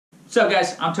What's up,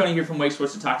 guys? I'm Tony here from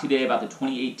Wakesports to talk to you today about the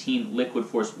 2018 Liquid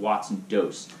Force Watson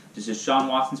Dose. This is Sean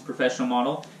Watson's professional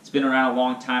model. It's been around a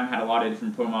long time, had a lot of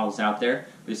different pro models out there.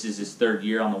 This is his third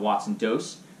year on the Watson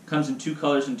Dose. Comes in two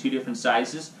colors and two different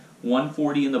sizes,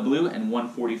 140 in the blue and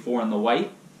 144 in the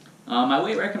white. My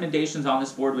weight recommendations on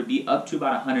this board would be up to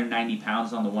about 190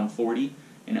 pounds on the 140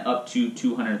 and up to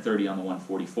 230 on the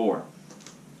 144.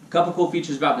 A couple cool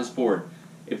features about this board.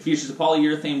 It features a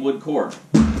polyurethane wood core.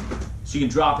 So you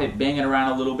can drop it, bang it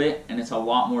around a little bit, and it's a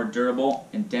lot more durable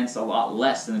and dents a lot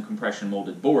less than the compression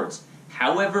molded boards.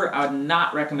 However, I would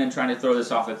not recommend trying to throw this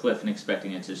off a cliff and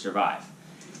expecting it to survive.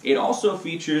 It also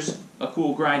features a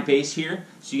cool grind base here,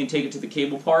 so you can take it to the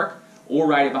cable park or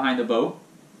ride it behind the boat.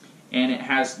 And it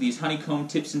has these honeycomb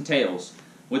tips and tails.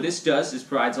 What this does is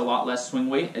provides a lot less swing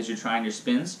weight as you're trying your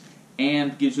spins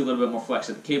and gives you a little bit more flex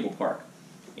at the cable park.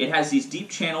 It has these deep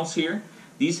channels here.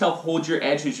 These help hold your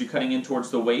edge as you're cutting in towards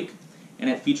the wake. And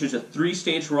it features a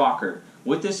 3-stage rocker.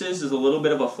 What this is a little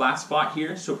bit of a flat spot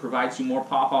here, so it provides you more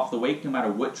pop off the wake no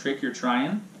matter what trick you're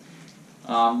trying.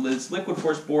 This Liquid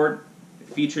Force board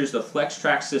features the Flex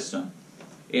Track system.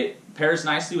 It pairs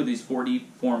nicely with these 4D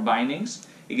form bindings.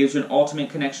 It gives you an ultimate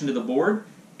connection to the board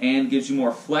and gives you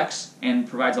more flex and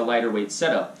provides a lighter weight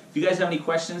setup. If you guys have any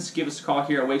questions, give us a call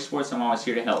here at Wakesports. I'm always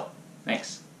here to help.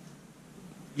 Thanks.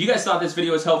 If you guys thought this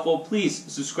video was helpful, please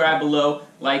subscribe below,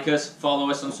 like us, follow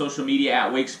us on social media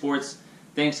at Wakesports.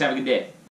 Thanks, have a good day.